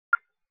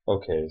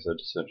Okay, so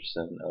just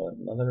interested in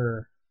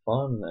another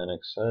fun and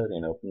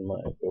exciting open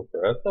mic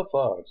over at the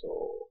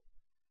Foxhole.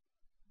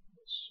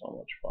 So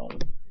much fun.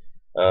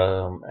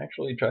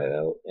 Actually tried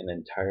out an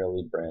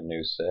entirely brand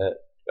new set.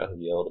 Got to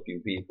yell at a few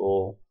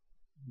people.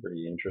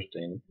 Pretty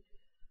interesting.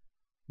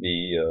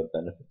 The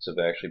benefits of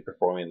actually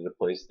performing at a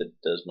place that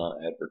does not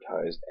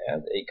advertise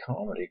as a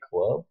comedy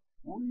club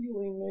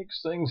really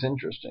makes things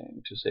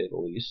interesting, to say the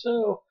least.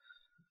 So,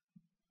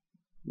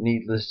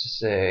 needless to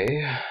say,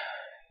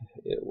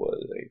 it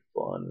was a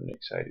fun,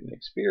 exciting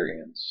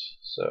experience.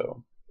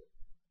 So,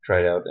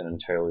 tried out an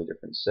entirely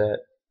different set.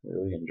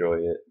 Really enjoy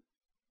it.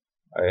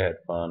 I had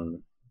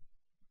fun.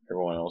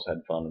 Everyone else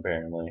had fun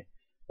apparently.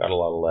 Got a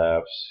lot of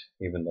laughs,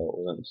 even though it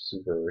wasn't a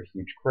super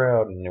huge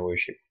crowd in any way,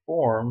 shape,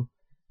 or form.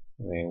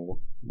 I mean,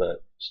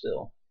 but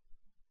still,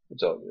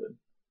 it's all good.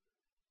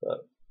 But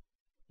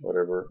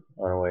whatever.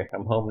 Anyway,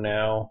 I'm home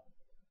now.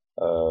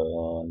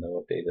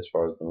 No update as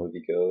far as the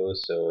movie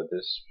goes, so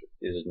this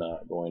is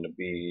not going to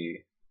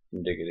be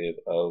indicative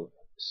of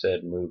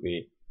said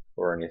movie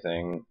or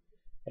anything.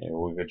 And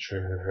we could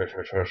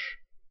shush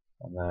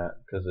on that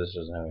because this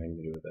doesn't have anything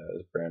to do with that.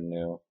 It's brand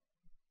new.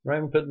 I'm not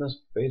even putting this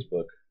on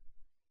Facebook.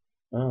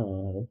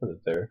 Oh, don't put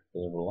it there. It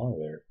doesn't belong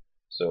there.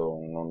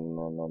 So no,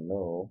 no, no,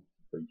 no.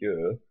 For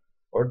you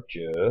or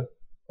J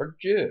or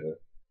J.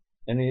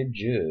 Any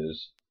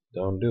J's.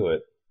 Don't do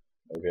it.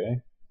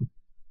 Okay.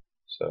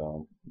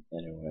 So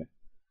anyway,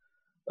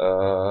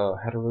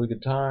 had a really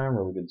good time.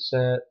 Really good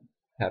set.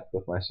 Happy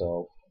with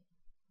myself.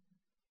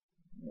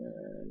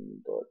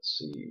 And let's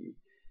see.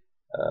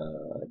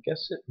 I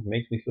guess it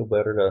makes me feel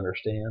better to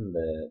understand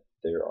that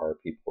there are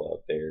people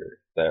out there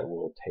that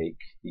will take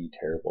the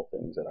terrible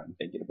things that I'm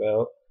thinking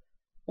about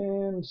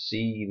and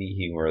see the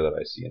humor that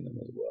I see in them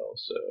as well.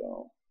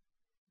 So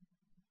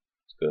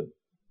it's good,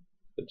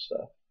 good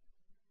stuff.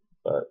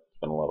 But it's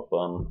been a lot of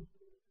fun.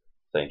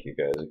 Thank you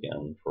guys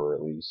again for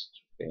at least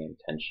paying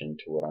attention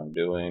to what I'm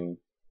doing.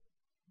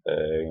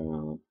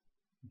 I'm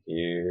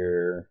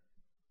here,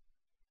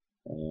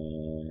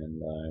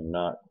 and I'm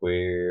not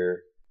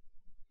queer,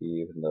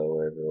 even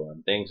though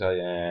everyone thinks I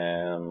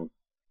am.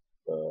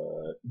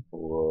 But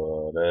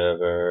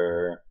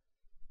whatever.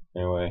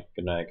 Anyway,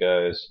 good night,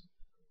 guys.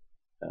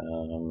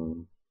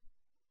 Um,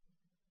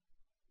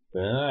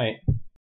 good night.